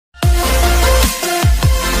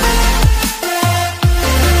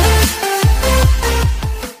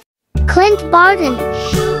barton,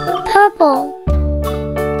 purple.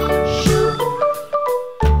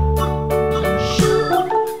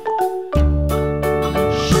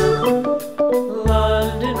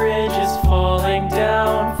 London Bridge is falling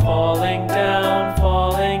down, falling down,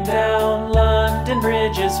 falling down. London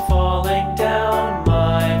Bridge is falling down,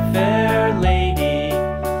 my fair lady.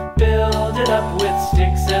 Build it up with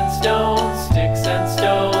sticks and stones, sticks and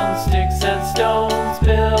stones, sticks and stones.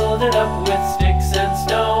 Build it up with sticks and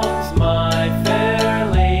stones, my fair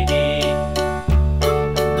lady.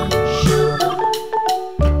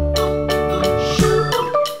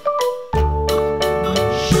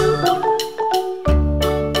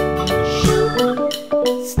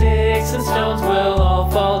 Sticks and stones will all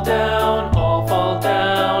fall down, all fall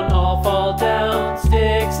down, all fall down.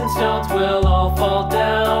 Sticks and stones will all fall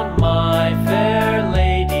down, my fair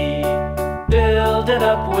lady. Build it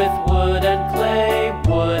up with wood and clay,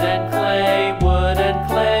 wood and clay, wood and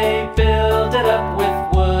clay. Build it up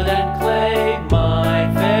with wood and clay, my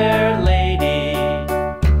fair lady.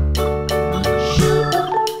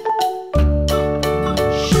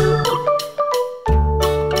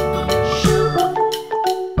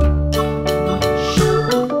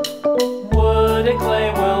 Wood and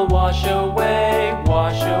clay will wash away,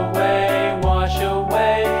 wash away, wash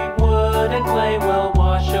away. Wood and clay will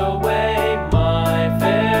wash away, my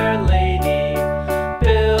fair lady.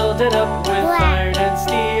 Build it up with iron and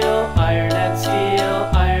steel, iron and steel,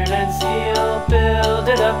 iron and steel. Build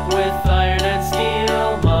it up with iron and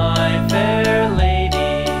steel, my fair lady.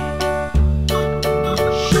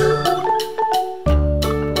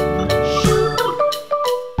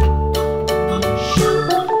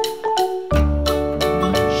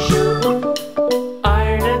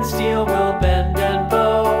 Iron and steel will bend and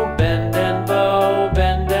bow, bend and bow,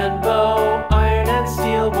 bend and bow. Iron and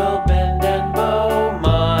steel will bend and bow,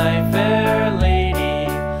 my fair lady.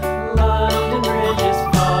 London Bridge is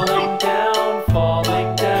falling down,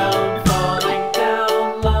 falling down, falling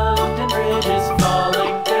down. London Bridge is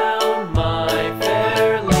falling down, my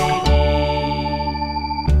fair lady.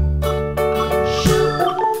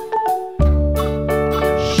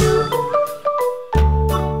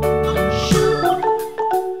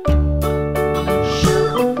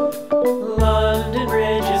 London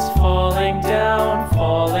Bridge is falling down,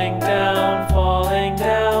 falling down, falling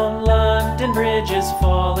down. London Bridge is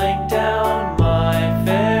falling down, my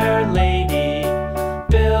fair lady.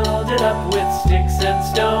 Build it up with sticks and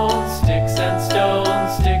stones, sticks and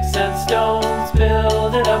stones, sticks and stones.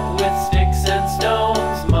 Build it up with sticks and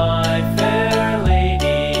stones, my fair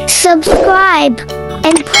lady. Subscribe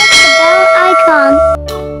and click the bell icon.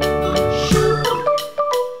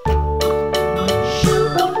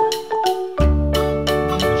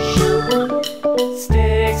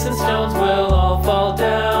 Sticks and stones will all fall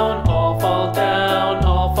down, all fall down,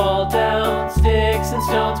 all fall down. Sticks and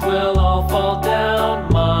stones will all fall down,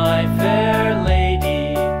 my fair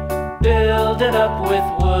lady. Build it up with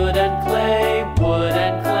wood and clay, wood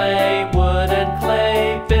and clay, wood and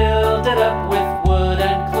clay. Build it up with wood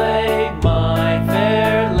and clay, my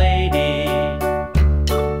fair lady.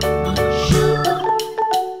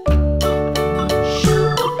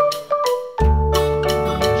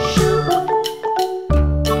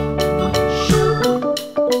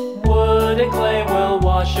 Wood and clay will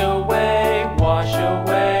wash away, wash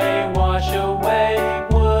away, wash away.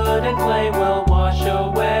 Wood and clay will wash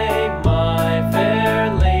away, my fair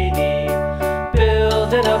lady.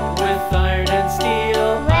 Build it up with